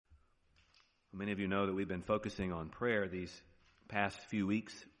Many of you know that we've been focusing on prayer these past few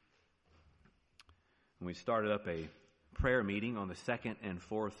weeks. And we started up a prayer meeting on the second and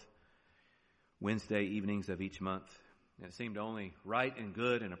fourth Wednesday evenings of each month. And it seemed only right and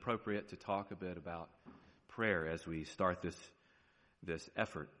good and appropriate to talk a bit about prayer as we start this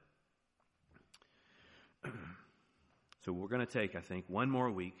effort. So we're going to take, I think, one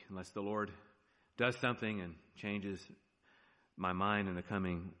more week, unless the Lord does something and changes my mind in the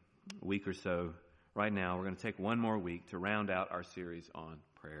coming week or so. Right now, we're going to take one more week to round out our series on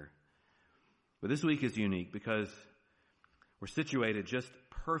prayer. But this week is unique because we're situated just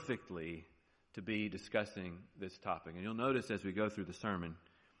perfectly to be discussing this topic. And you'll notice as we go through the sermon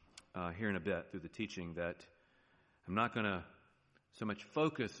here in a bit, through the teaching, that I'm not going to so much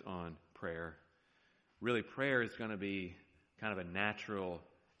focus on prayer. Really, prayer is going to be kind of a natural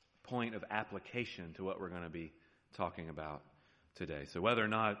point of application to what we're going to be talking about today. So whether or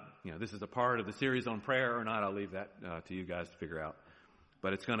not, this is a part of the series on prayer or not, I'll leave that to you guys to figure out.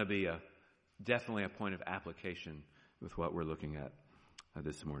 But it's going to be definitely a point of application with what we're looking at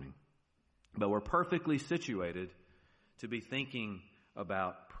this morning. But we're perfectly situated to be thinking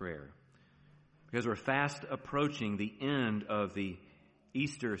about prayer because we're fast approaching the end of the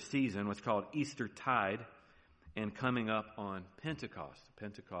Easter season, what's called Easter tide, and coming up on Pentecost.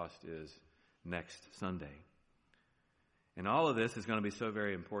 Pentecost is next Sunday. And all of this is going to be so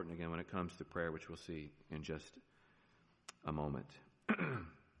very important again when it comes to prayer, which we'll see in just a moment.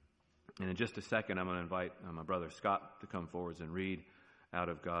 And in just a second, I'm going to invite my brother Scott to come forwards and read out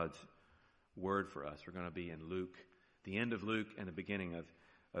of God's Word for us. We're going to be in Luke, the end of Luke and the beginning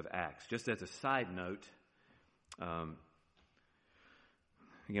of Acts. Just as a side note,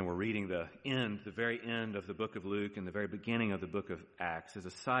 again, we're reading the very end of the book of Luke and the very beginning of the book of Acts. As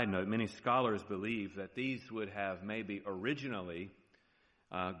a side note, many scholars believe that these would have maybe originally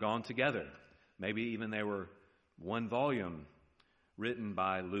gone together. Maybe even they were one volume written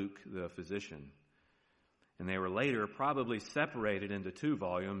by Luke, the physician. And they were later probably separated into two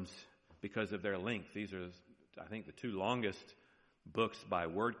volumes because of their length. These are, I think, the two longest books by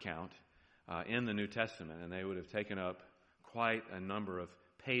word count in the New Testament. And they would have taken up quite a number of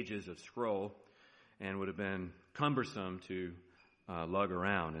pages of scroll and would have been cumbersome to lug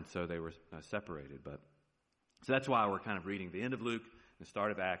around, and so they were separated. So that's why we're kind of reading the end of Luke, the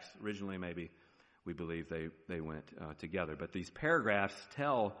start of Acts. Originally, maybe we believe they went together. But these paragraphs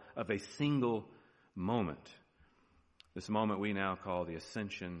tell of a single moment. This moment we now call the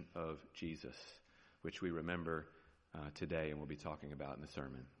Ascension of Jesus, which we remember today and we'll be talking about in the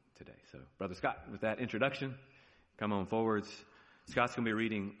sermon today. So, Brother Scott, with that introduction, come on forwards. Scott's going to be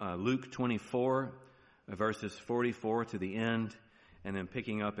reading Luke 24, verses 44 to the end, and then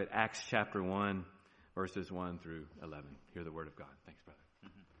picking up at Acts chapter 1, verses 1 through 11. Hear the word of God. Thanks, brother.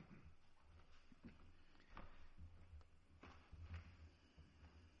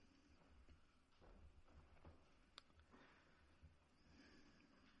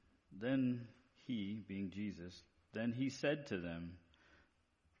 Then he, being Jesus, then he said to them,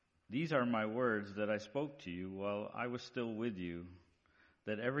 "These are my words that I spoke to you while I was still with you,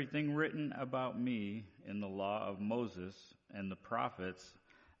 that everything written about me in the law of Moses and the prophets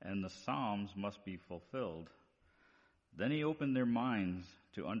and the Psalms must be fulfilled." Then he opened their minds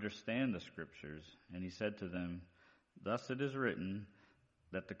to understand the Scriptures, and he said to them, "Thus it is written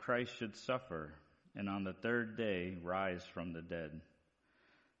that the Christ should suffer, and on the third day rise from the dead,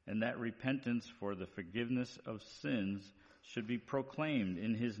 and that repentance for the forgiveness of sins should be proclaimed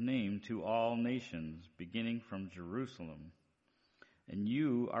in his name to all nations, beginning from Jerusalem. And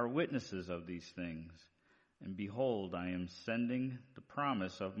you are witnesses of these things. And behold, I am sending the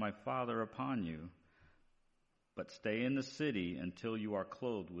promise of my Father upon you. But stay in the city until you are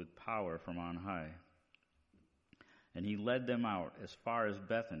clothed with power from on high." And he led them out as far as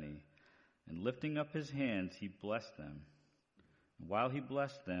Bethany, and lifting up his hands, he blessed them. And while he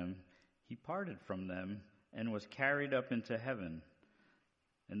blessed them, he parted from them and was carried up into heaven.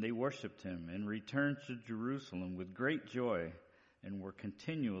 And they worshipped him and returned to Jerusalem with great joy, and were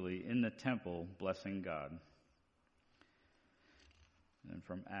continually in the temple blessing God. And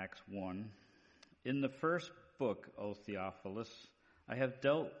from Acts 1, "In the first book, O Theophilus, I have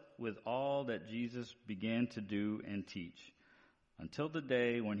dealt with all that Jesus began to do and teach, until the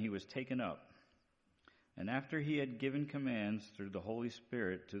day when he was taken up. And after he had given commands through the Holy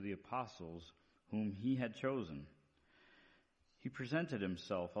Spirit to the apostles whom he had chosen, he presented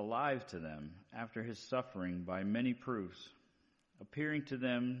himself alive to them after his suffering by many proofs, appearing to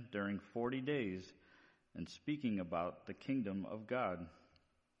them during 40 days and speaking about the kingdom of God.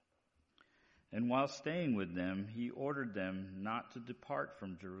 And while staying with them, he ordered them not to depart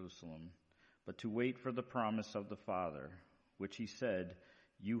from Jerusalem, but to wait for the promise of the Father, which he said,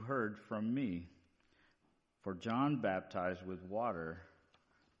 'You heard from me.' For John baptized with water,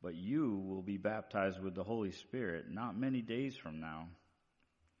 but you will be baptized with the Holy Spirit not many days from now."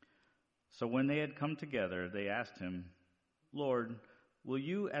 So when they had come together, they asked him, "Lord, will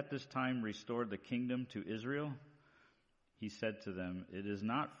you at this time restore the kingdom to Israel?" He said to them, "It is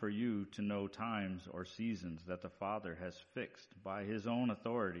not for you to know times or seasons that the Father has fixed by his own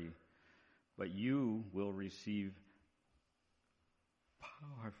authority, but you will receive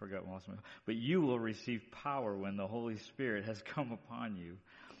power when the Holy Spirit has come upon you,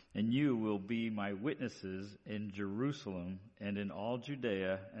 and you will be my witnesses in Jerusalem and in all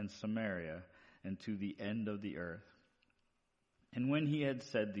Judea and Samaria and to the end of the earth." And when he had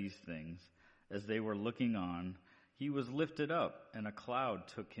said these things, as they were looking on, he was lifted up, and a cloud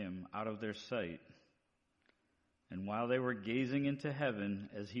took him out of their sight. And while they were gazing into heaven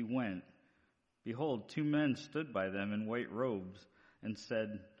as he went, behold, 2 men stood by them in white robes and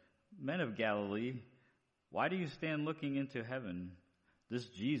said, "Men of Galilee, why do you stand looking into heaven? This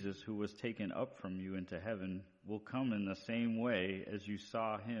Jesus who was taken up from you into heaven will come in the same way as you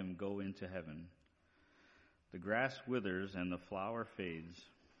saw him go into heaven. The grass withers and the flower fades,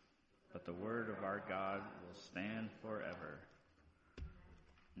 but the word of our God will stand forever."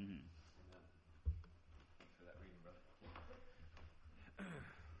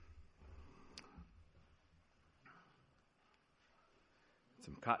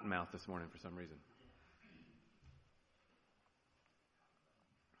 Some cottonmouth this morning for some reason.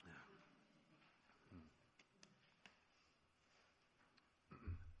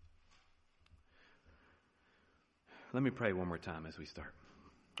 Let me pray one more time as we start.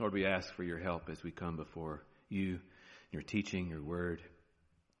 Lord, we ask for your help as we come before you, your teaching, your word.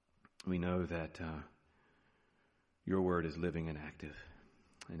 We know that your word is living and active,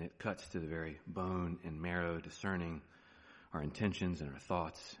 and it cuts to the very bone and marrow, discerning our intentions and our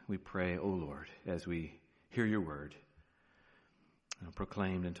thoughts. We pray, O Lord, as we hear your word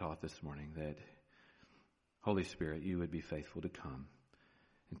proclaimed and taught this morning, that, Holy Spirit, you would be faithful to come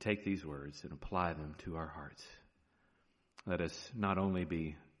and take these words and apply them to our hearts. Let us not only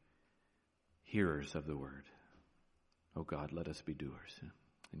be hearers of the word, oh God, let us be doers.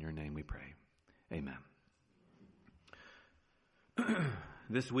 In your name we pray. Amen.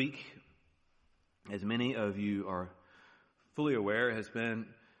 This week, as many of you are fully aware, has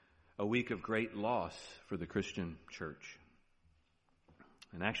been a week of great loss for the Christian church.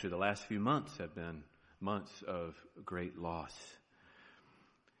 And actually, the last few months have been months of great loss.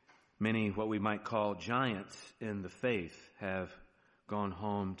 Many, what we might call giants in the faith, have gone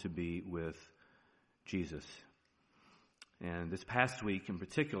home to be with Jesus. And this past week in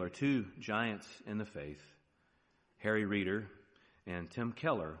particular, 2 giants in the faith, Harry Reeder and Tim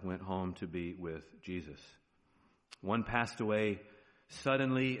Keller, went home to be with Jesus. One passed away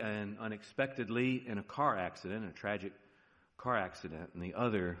suddenly and unexpectedly in a car accident, a tragic car accident, and the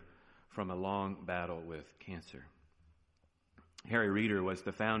other from a long battle with cancer. Harry Reeder was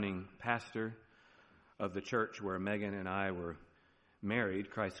the founding pastor of the church where Megan and I were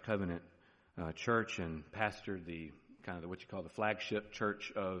married, Christ Covenant Church, and pastored the what you call the flagship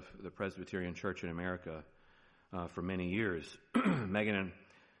church of the Presbyterian Church in America for many years. Megan,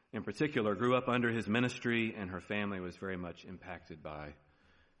 in particular, grew up under his ministry, and her family was very much impacted by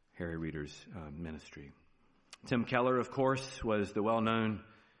Harry Reeder's ministry. Tim Keller, of course, was the well-known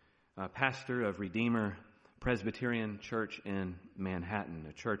pastor of Redeemer Presbyterian Church in Manhattan,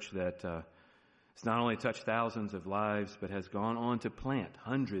 a church that has not only touched thousands of lives, but has gone on to plant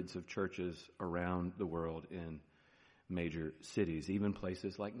hundreds of churches around the world in major cities, even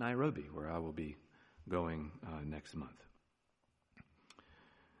places like Nairobi, where I will be going next month.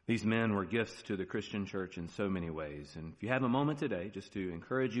 These men were gifts to the Christian church in so many ways. And if you have a moment today, just to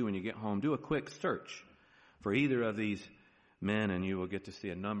encourage you when you get home, do a quick search for either of these men, and you will get to see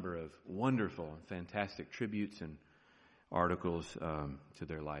a number of wonderful and fantastic tributes and articles to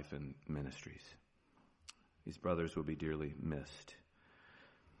their life and ministries. These brothers will be dearly missed.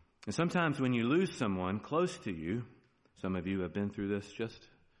 And sometimes when you lose someone close to you, some of you have been through this just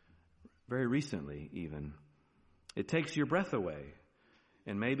very recently even, it takes your breath away.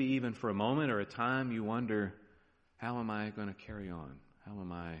 And maybe even for a moment or a time you wonder, how am I going to carry on? How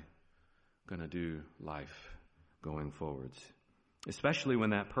am I going to do life going forwards? Especially when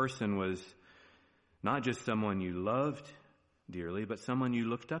that person was not just someone you loved dearly, but someone you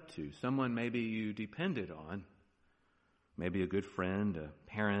looked up to, someone maybe you depended on, maybe a good friend, a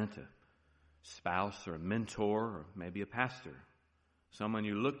parent, a spouse, or a mentor, or maybe a pastor, someone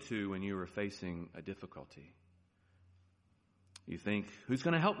you looked to when you were facing a difficulty. You think, who's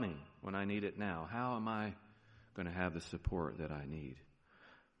going to help me when I need it now? How am I going to have the support that I need?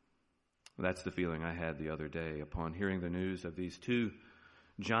 That's the feeling I had the other day upon hearing the news of these two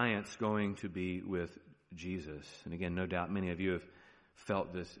giants going to be with Jesus. And again, no doubt many of you have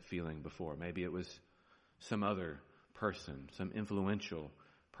felt this feeling before. Maybe it was some other person, some influential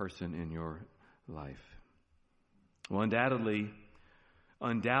person in your life. Well, undoubtedly,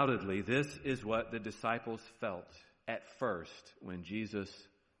 this is what the disciples felt at first when Jesus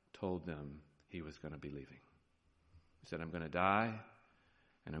told them he was going to be leaving. He said, I'm going to die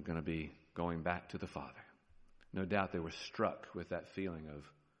and I'm going to be going back to the Father. No doubt they were struck with that feeling of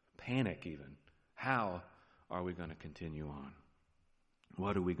panic even. How are we going to continue on?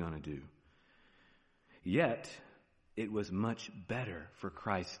 What are we going to do? Yet, it was much better for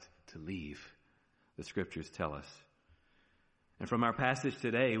Christ to leave, the Scriptures tell us. And from our passage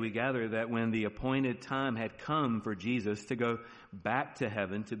today, we gather that when the appointed time had come for Jesus to go back to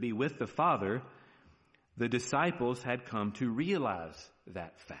heaven to be with the Father, the disciples had come to realize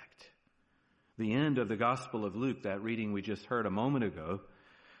that fact. The end of the Gospel of Luke, that reading we just heard a moment ago,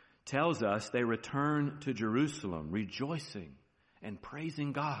 tells us they returned to Jerusalem rejoicing and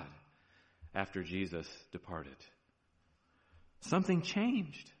praising God after Jesus departed. Something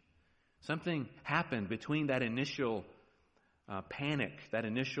changed. Something happened between that initial panic, that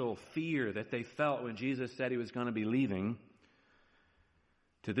initial fear that they felt when Jesus said he was going to be leaving,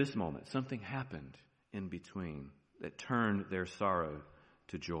 to this moment. Something happened in between that turned their sorrow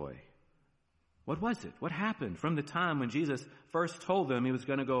to joy. What was it? What happened from the time when Jesus first told them he was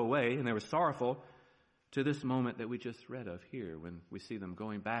going to go away and they were sorrowful to this moment that we just read of here when we see them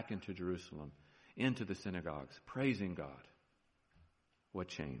going back into Jerusalem, into the synagogues, praising God? What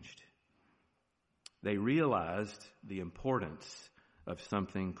changed? They realized the importance of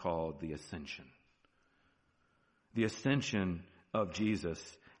something called the Ascension. The Ascension of Jesus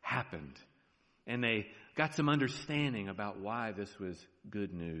happened, and they got some understanding about why this was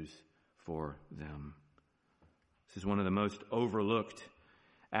good news for them. This is one of the most overlooked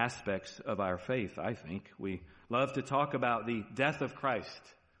aspects of our faith, I think. We love to talk about the death of Christ.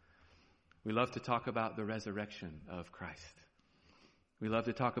 We love to talk about the resurrection of Christ. We love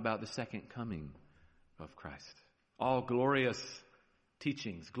to talk about the second coming of Christ. All glorious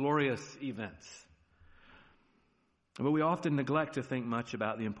teachings, glorious events. But we often neglect to think much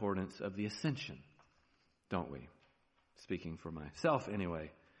about the importance of the ascension, don't we? Speaking for myself anyway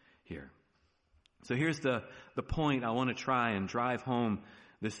here. So here's the point I want to try and drive home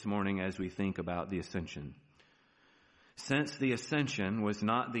this morning as we think about the ascension. Since the ascension was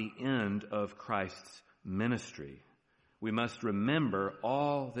not the end of Christ's ministry, we must remember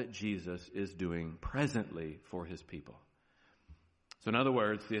all that Jesus is doing presently for his people. So in other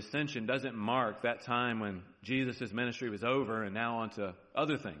words, the ascension doesn't mark that time when Jesus' ministry was over and now on to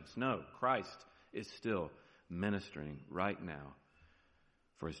other things. No, Christ is still ministering right now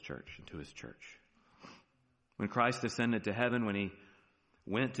for his church and to his church. When Christ ascended to heaven, when he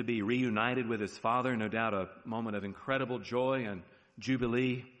went to be reunited with his Father, no doubt a moment of incredible joy and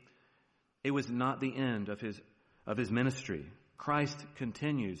jubilee, it was not the end of his ministry. Christ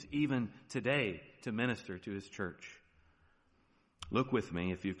continues even today to minister to his church. Look with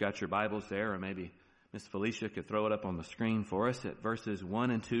me, if you've got your Bibles there, or maybe Miss Felicia could throw it up on the screen for us at verses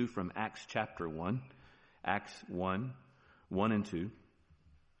 1 and 2 from Acts chapter 1. Acts 1, 1 and 2.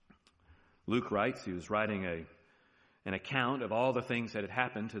 Luke writes, he was writing an account of all the things that had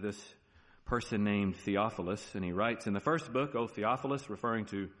happened to this person named Theophilus. And he writes in the first book, O Theophilus, referring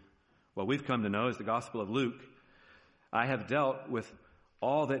to what we've come to know as the Gospel of Luke, I have dealt with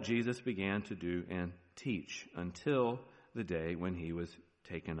all that Jesus began to do and teach until the day when he was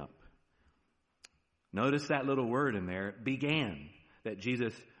taken up. Notice that little word in there, began, that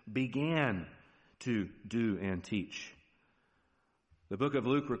Jesus began to do and teach. The book of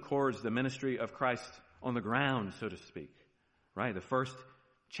Luke records the ministry of Christ on the ground, so to speak, right? The first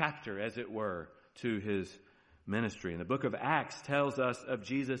chapter, as it were, to his ministry. And the book of Acts tells us of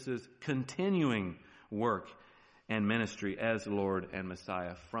Jesus' continuing work and ministry as Lord and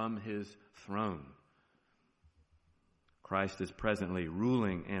Messiah from his throne. Christ is presently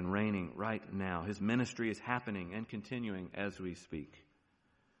ruling and reigning right now. His ministry is happening and continuing as we speak.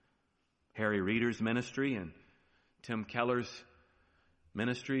 Harry Reeder's ministry and Tim Keller's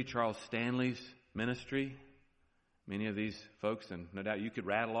ministry, Charles Stanley's ministry, many of these folks, and no doubt you could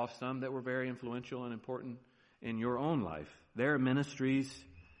rattle off some that were very influential and important in your own life. Their ministries,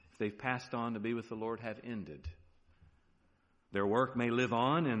 if they've passed on to be with the Lord, have ended. Their work may live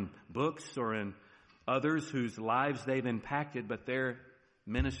on in books or in others whose lives they've impacted, but their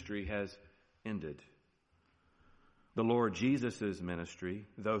ministry has ended. The Lord Jesus' ministry,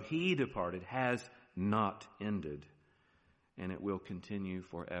 though he departed, has not ended, and it will continue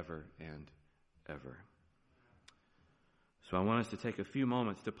forever and ever. So I want us to take a few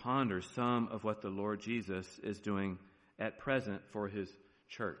moments to ponder some of what the Lord Jesus is doing at present for his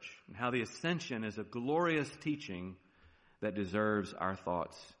church, and how the Ascension is a glorious teaching that deserves our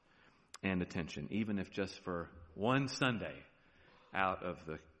thoughts and attention, even if just for one Sunday out of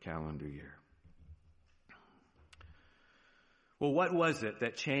the calendar year. Well, what was it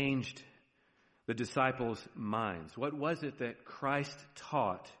that changed the disciples' minds? What was it that Christ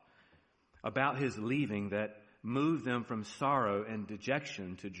taught about his leaving that moved them from sorrow and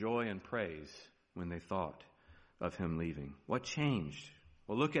dejection to joy and praise when they thought of him leaving? What changed?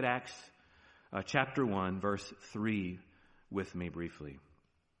 Well, look at Acts chapter 1, verse 3 with me briefly.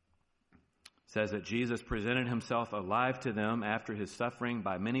 It says that Jesus presented himself alive to them after his suffering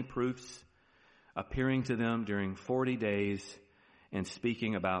by many proofs, appearing to them during 40 days and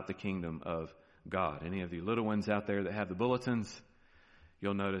speaking about the kingdom of God. Any of you little ones out there that have the bulletins,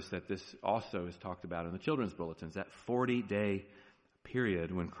 you'll notice that this also is talked about in the children's bulletins, that 40-day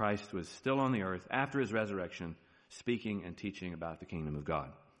period when Christ was still on the earth after his resurrection, speaking and teaching about the kingdom of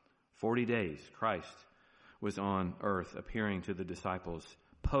God. 40 days Christ was on earth appearing to the disciples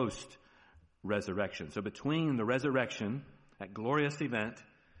post-resurrection. So between the resurrection, that glorious event,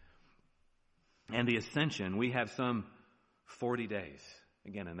 and the ascension, we have some 40 days.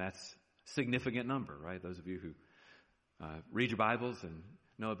 Again, and that's a significant number, right? Those of you who read your Bibles and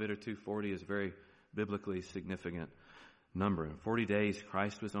know a bit or two, 40 is a very biblically significant number. In 40 days,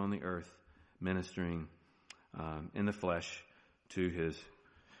 Christ was on the earth ministering in the flesh to his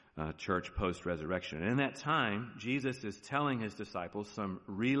church post-resurrection. And in that time, Jesus is telling his disciples some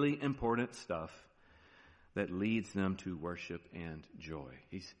really important stuff that leads them to worship and joy.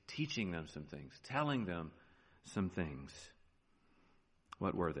 He's teaching them some things, telling them some things.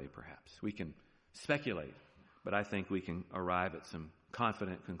 What were they, perhaps? We can speculate, but I think we can arrive at some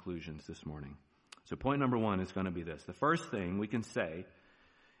confident conclusions this morning. So point number one is going to be this. The first thing we can say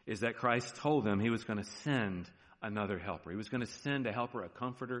is that Christ told them he was going to send another helper. He was going to send a helper, a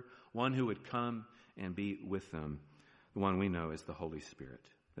comforter, one who would come and be with them. The one we know is the Holy Spirit,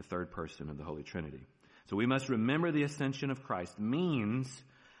 the third person of the Holy Trinity. So we must remember the ascension of Christ means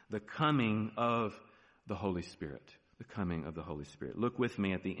the coming of the Holy Spirit. The coming of the Holy Spirit. Look with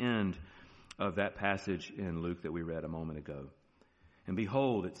me at the end of that passage in Luke that we read a moment ago. And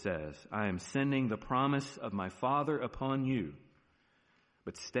behold, it says, I am sending the promise of my Father upon you,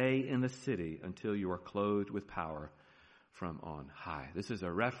 but stay in the city until you are clothed with power from on high. This is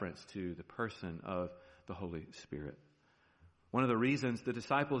a reference to the person of the Holy Spirit. One of the reasons the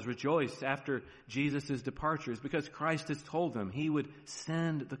disciples rejoiced after Jesus' departure is because Christ has told them he would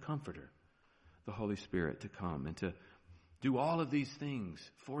send the Comforter, the Holy Spirit, to come and to do all of these things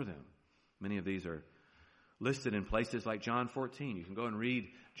for them. Many of these are listed in places like John 14. You can go and read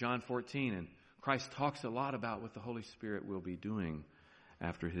John 14, and Christ talks a lot about what the Holy Spirit will be doing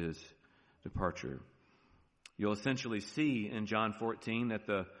after his departure. You'll essentially see in John 14 that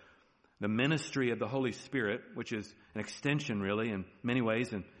the ministry of the Holy Spirit, which is an extension really in many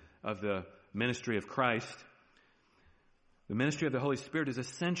ways of the ministry of Christ, the ministry of the Holy Spirit is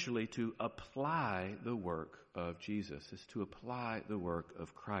essentially to apply the work of Jesus, is to apply the work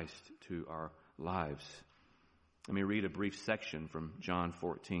of Christ to our lives. Let me read a brief section from John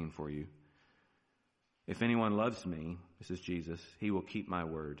 14 for you. If anyone loves me, this is Jesus, he will keep my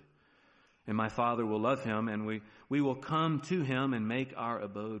word. And my Father will love him, and we will come to him and make our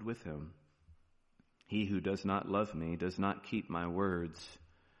abode with him. He who does not love me does not keep my words.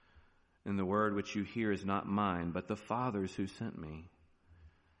 And the word which you hear is not mine, but the Father's who sent me.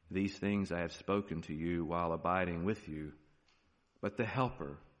 These things I have spoken to you while abiding with you. But the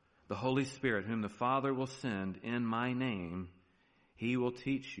Helper, the Holy Spirit, whom the Father will send in my name, he will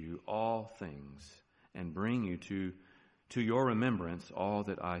teach you all things and bring you to your remembrance all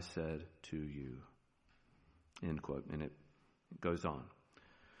that I said to you. End quote. And it goes on.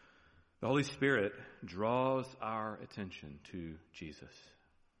 The Holy Spirit draws our attention to Jesus.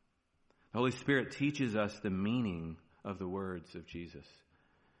 The Holy Spirit teaches us the meaning of the words of Jesus.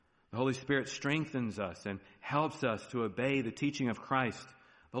 The Holy Spirit strengthens us and helps us to obey the teaching of Christ.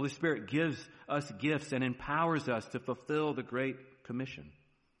 The Holy Spirit gives us gifts and empowers us to fulfill the Great Commission.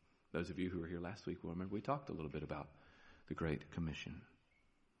 Those of you who were here last week will remember we talked a little bit about the Great Commission.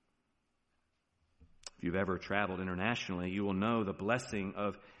 If you've ever traveled internationally, you will know the blessing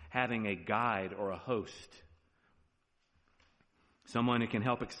of having a guide or a host. Someone who can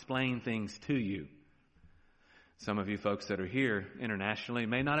help explain things to you. Some of you folks that are here internationally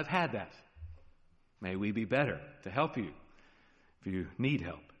may not have had that. May we be better to help you if you need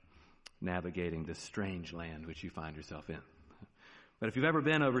help navigating this strange land which you find yourself in. But if you've ever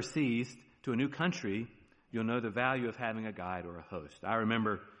been overseas to a new country, you'll know the value of having a guide or a host. I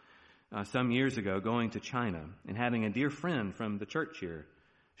remember some years ago going to China and having a dear friend from the church here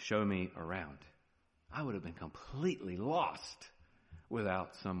show me around. I would have been completely lost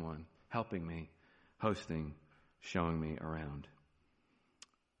without someone helping me, hosting, showing me around.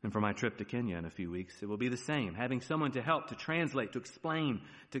 And for my trip to Kenya in a few weeks, it will be the same. Having someone to help, to translate, to explain,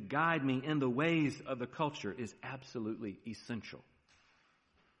 to guide me in the ways of the culture is absolutely essential.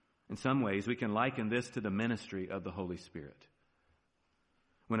 In some ways, we can liken this to the ministry of the Holy Spirit.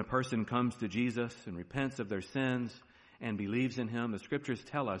 When a person comes to Jesus and repents of their sins and believes in Him, the Scriptures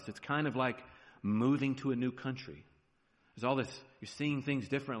tell us it's kind of like moving to a new country. There's all this, you're seeing things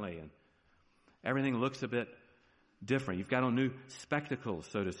differently, and everything looks a bit different. You've got on new spectacles,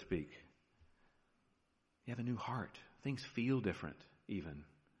 so to speak. You have a new heart. Things feel different even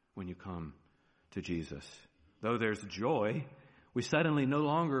when you come to Jesus. Though there's joy, we suddenly no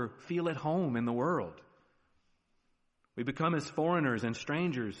longer feel at home in the world. We become as foreigners and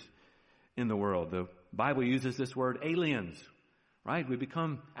strangers in the world. The Bible uses this word aliens, right? We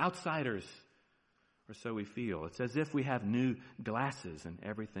become outsiders, or so we feel. It's as if we have new glasses and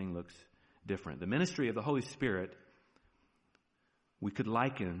everything looks different. The ministry of the Holy Spirit we could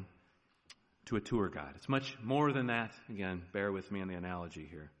liken to a tour guide. It's much more than that. Again, bear with me on the analogy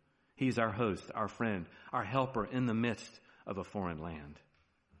here. He's our host, our friend, our helper in the midst of a foreign land.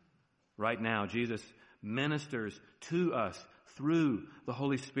 Right now, Jesus ministers to us through the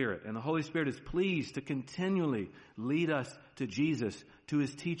Holy Spirit. And the Holy Spirit is pleased to continually lead us to Jesus, to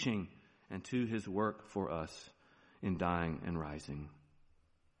His teaching, and to His work for us in dying and rising.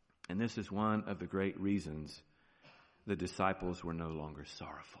 And this is one of the great reasons the disciples were no longer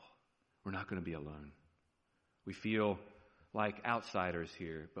sorrowful. We're not going to be alone. We feel like outsiders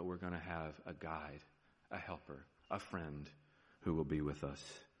here, but we're going to have a guide, a helper, a friend who will be with us.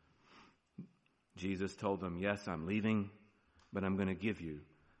 Jesus told them, yes, I'm leaving, but I'm going to give you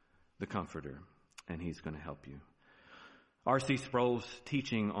the Comforter, and He's going to help you. R.C. Sproul's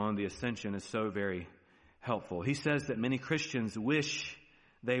teaching on the Ascension is so very helpful. He says that many Christians wish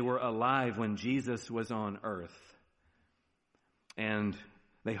they were alive when Jesus was on earth. And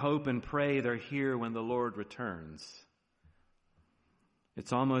they hope and pray they're here when the Lord returns.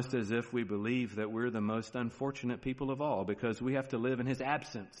 It's almost as if we believe that we're the most unfortunate people of all because we have to live in His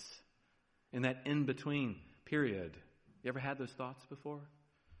absence in that in-between period. You ever had those thoughts before?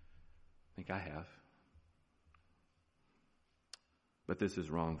 I think I have. But this is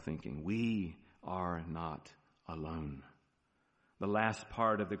wrong thinking. We are not alone. The last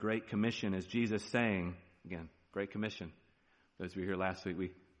part of the Great Commission is Jesus saying, again, Great Commission. Those of you here last week,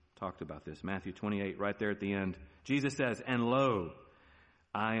 we talked about this. Matthew 28, right there at the end. Jesus says, and lo,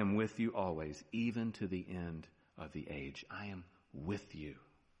 I am with you always, even to the end of the age. I am with you.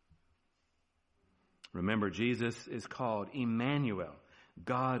 Remember, Jesus is called Emmanuel,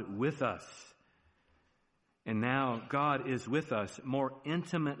 God with us. And now God is with us more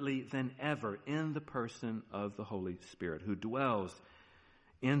intimately than ever in the person of the Holy Spirit, who dwells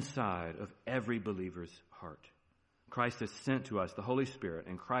inside of every believer's heart. Christ has sent to us the Holy Spirit,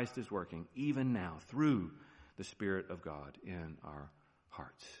 and Christ is working even now through the Spirit of God in our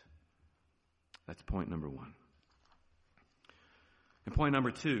hearts. That's point number one. And point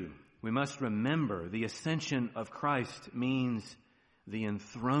number two, we must remember the ascension of Christ means the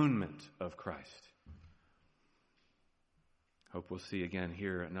enthronement of Christ. Hope we'll see again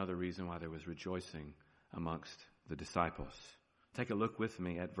here another reason why there was rejoicing amongst the disciples. Take a look with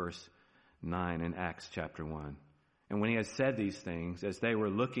me at verse 9 in Acts chapter 1. And when He had said these things, as they were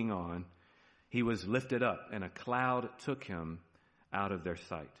looking on, He was lifted up, and a cloud took Him out of their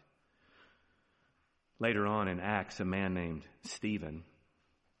sight. Later on in Acts, a man named Stephen,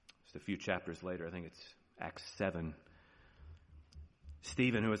 just a few chapters later, I think it's Acts 7,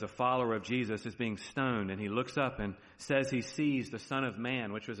 Stephen, who is a follower of Jesus, is being stoned, and he looks up and says he sees the Son of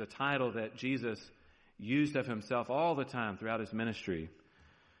Man, which was a title that Jesus used of Himself all the time throughout His ministry.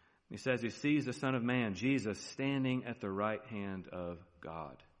 He says he sees the Son of Man, Jesus, standing at the right hand of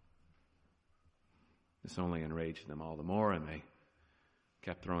God. This only enraged them all the more, and they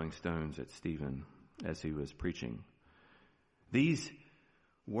kept throwing stones at Stephen as he was preaching. These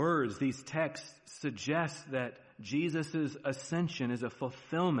words, these texts suggest that Jesus' ascension is a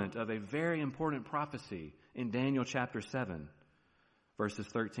fulfillment of a very important prophecy in Daniel chapter 7, verses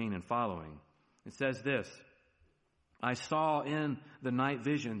 13 and following. It says this, I saw in the night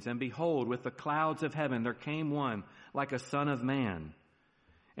visions, and behold, with the clouds of heaven there came one like a son of man.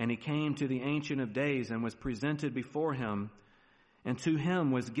 And he came to the Ancient of Days and was presented before him, and to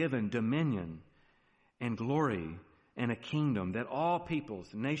him was given dominion and glory and a kingdom that all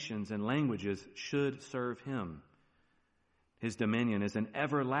peoples, nations, and languages should serve him. His dominion is an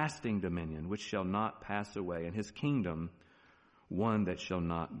everlasting dominion which shall not pass away, and his kingdom one that shall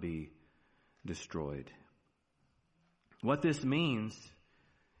not be destroyed. What this means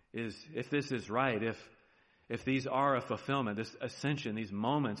is, if this is right, if these are a fulfillment, this ascension, these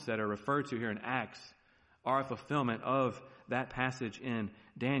moments that are referred to here in Acts are a fulfillment of that passage in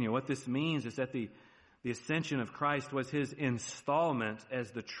Daniel, what this means is that the ascension of Christ was his installment as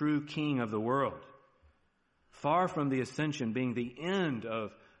the true king of the world. Far from the ascension being the end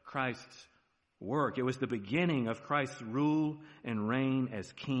of Christ's work, it was the beginning of Christ's rule and reign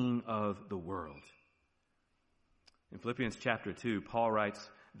as king of the world. In Philippians chapter 2, Paul writes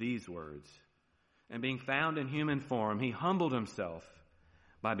these words, "And being found in human form, he humbled himself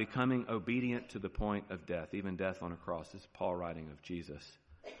by becoming obedient to the point of death, even death on a cross." This is Paul writing of Jesus.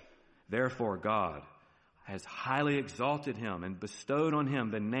 "Therefore God has highly exalted him and bestowed on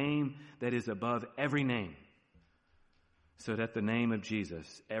him the name that is above every name, so that the name of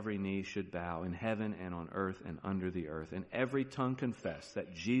Jesus every knee should bow in heaven and on earth and under the earth, and every tongue confess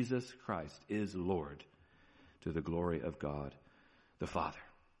that Jesus Christ is Lord, to the glory of God the Father."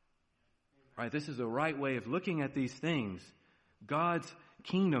 All right, this is the right way of looking at these things. God's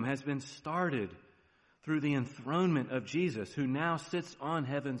kingdom has been started through the enthronement of Jesus, who now sits on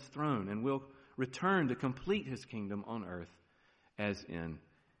heaven's throne and will return to complete his kingdom on earth as in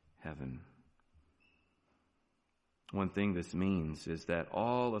heaven. One thing this means is that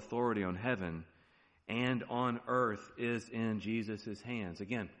all authority on heaven and on earth is in Jesus' hands.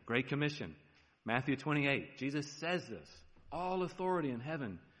 Again, Great Commission, Matthew 28. Jesus says this. All authority in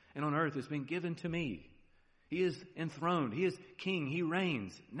heaven and on earth has been given to me. He is enthroned. He is king. He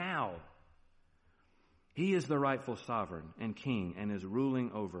reigns now. He is the rightful sovereign and king and is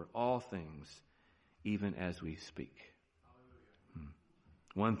ruling over all things, even as we speak.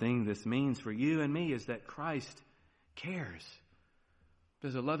 One thing this means for you and me is that Christ cares.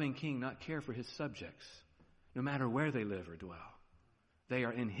 Does a loving king not care for his subjects, no matter where they live or dwell? They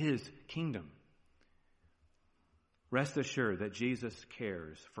are in his kingdom. Rest assured that Jesus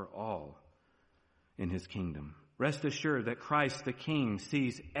cares for all in his kingdom. Rest assured that Christ the King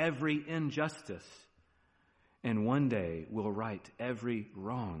sees every injustice and one day will right every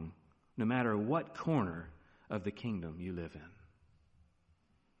wrong, no matter what corner of the kingdom you live in.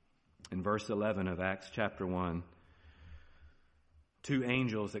 In verse 11 of Acts chapter 1, two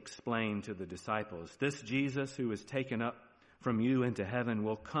angels explain to the disciples, "This Jesus who is taken up from you into heaven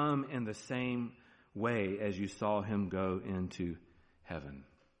will come in the same way as you saw him go into heaven."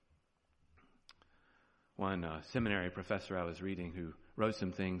 One seminary professor I was reading who wrote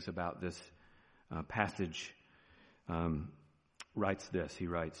some things about this passage writes this. He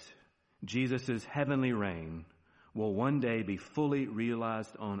writes, "Jesus' heavenly reign will one day be fully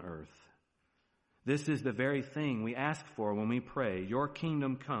realized on earth. This is the very thing we ask for when we pray, 'Your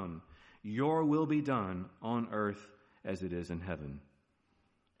kingdom come, your will be done on earth as it is in heaven.'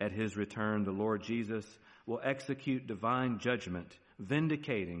 At his return, the Lord Jesus will execute divine judgment,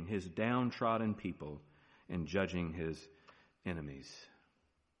 vindicating his downtrodden people and judging his enemies."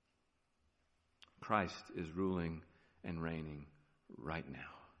 Christ is ruling and reigning right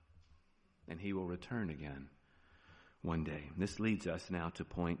now, and he will return again one day. This leads us now to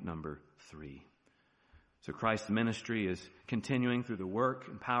point number 3. So Christ's ministry is continuing through the work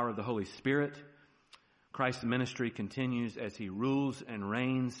and power of the Holy Spirit. Christ's ministry continues as he rules and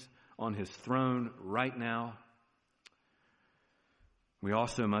reigns on his throne right now. We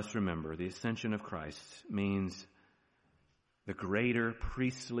also must remember the ascension of Christ means the greater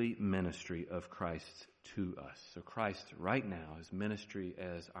priestly ministry of Christ to us. So Christ right now, his ministry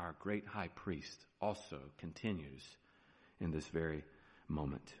as our great high priest, also continues in this very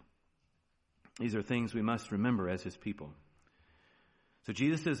moment. These are things we must remember as his people. So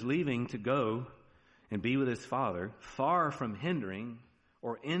Jesus is leaving to go and be with his Father, far from hindering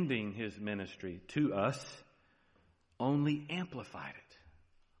or ending his ministry to us, only amplified it.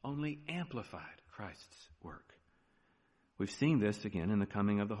 Only amplified Christ's work. We've seen this again in the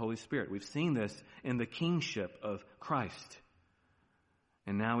coming of the Holy Spirit. We've seen this in the kingship of Christ.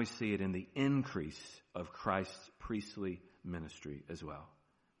 And now we see it in the increase of Christ's priestly ministry as well.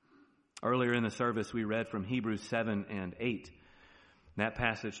 Earlier in the service, we read from Hebrews 7 and 8. That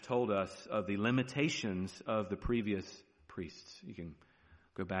passage told us of the limitations of the previous priests. You can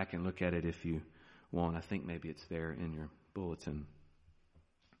go back and look at it if you want. I think maybe it's there in your bulletin.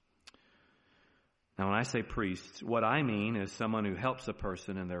 Now, when I say priest, what I mean is someone who helps a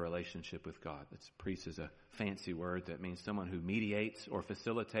person in their relationship with God. Priest is a fancy word that means someone who mediates or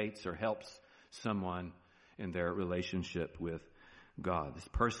facilitates or helps someone in their relationship with God. This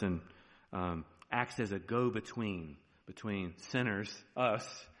person acts as a go-between between sinners,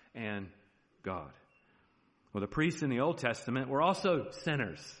 us, and God. Well, the priests in the Old Testament were also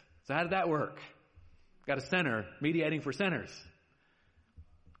sinners. So how did that work? Got a sinner mediating for sinners.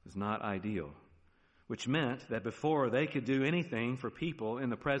 It's not ideal. Which meant that before they could do anything for people in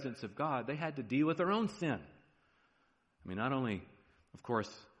the presence of God, they had to deal with their own sin. I mean, not only, of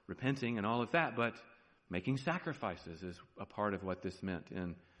course, repenting and all of that, but making sacrifices is a part of what this meant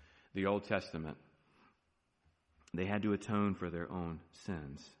in the Old Testament. They had to atone for their own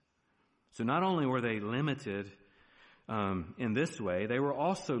sins. So not only were they limited in this way, they were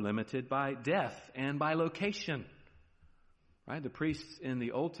also limited by death and by location. Right? The priests in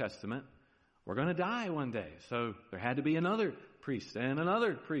the Old Testament were going to die one day. So there had to be another priest and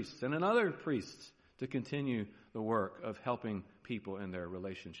another priest and another priest to continue the work of helping people in their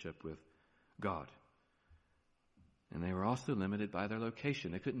relationship with God. And they were also limited by their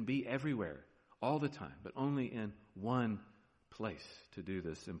location. They couldn't be everywhere all the time, but only in one place to do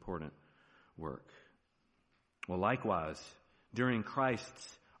this important work. Well, likewise, during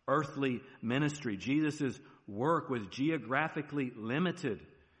Christ's earthly ministry, Jesus' work was geographically limited.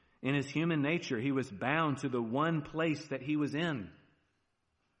 In his human nature, he was bound to the one place that he was in.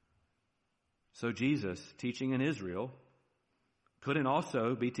 So Jesus, teaching in Israel, couldn't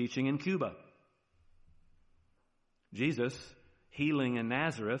also be teaching in Cuba. Jesus, healing in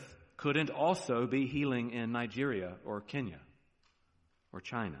Nazareth, couldn't also be healing in Nigeria or Kenya or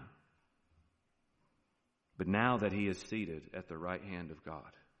China. But now that he is seated at the right hand of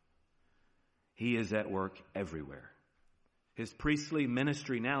God, he is at work everywhere. His priestly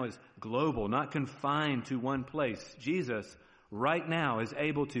ministry now is global, not confined to one place. Jesus, right now, is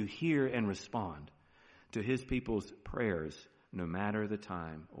able to hear and respond to his people's prayers, no matter the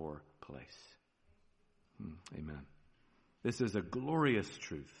time or place. Amen. This is a glorious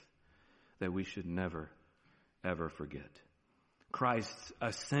truth that we should never, ever forget. Christ's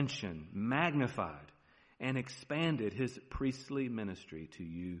ascension magnified and expanded his priestly ministry to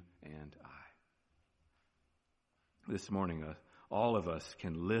you and I. This morning, all of us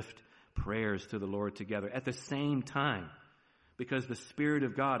can lift prayers to the Lord together at the same time, because the Spirit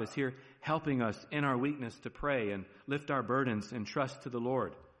of God is here helping us in our weakness to pray and lift our burdens and trust to the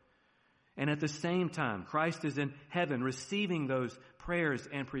Lord. And at the same time, Christ is in heaven receiving those prayers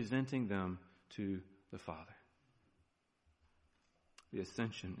and presenting them to the Father. The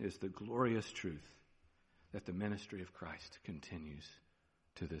ascension is the glorious truth that the ministry of Christ continues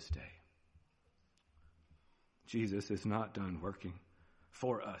to this day. Jesus is not done working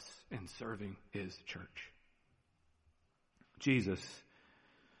for us and serving his church. Jesus'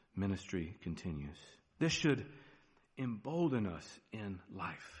 ministry continues. This should embolden us in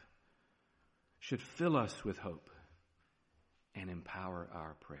life, should fill us with hope, and empower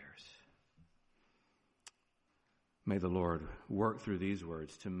our prayers. May the Lord work through these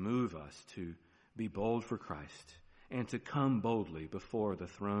words to move us to be bold for Christ and to come boldly before the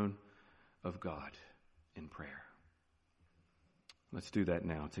throne of God in prayer. Let's do that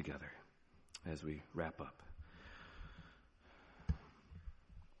now together as we wrap up.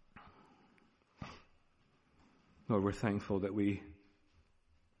 Lord, we're thankful that we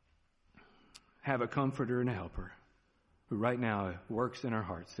have a comforter and a helper who right now works in our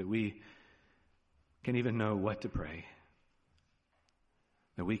hearts, that we can even know what to pray,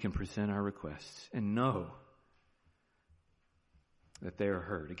 that we can present our requests and know that they are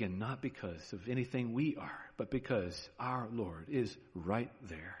heard. Again, not because of anything we are, but because our Lord is right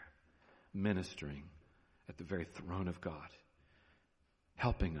there ministering at the very throne of God,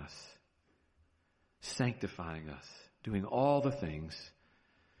 helping us, sanctifying us, doing all the things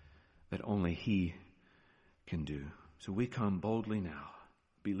that only he can do. So we come boldly now,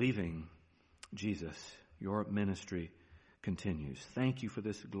 believing, Jesus, your ministry continues. Thank you for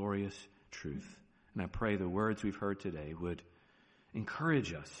this glorious truth. And I pray the words we've heard today would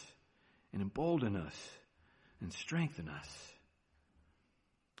encourage us and embolden us and strengthen us.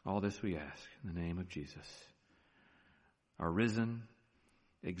 All this we ask in the name of Jesus, our risen,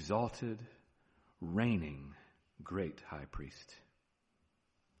 exalted, reigning, great high priest.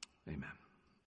 Amen.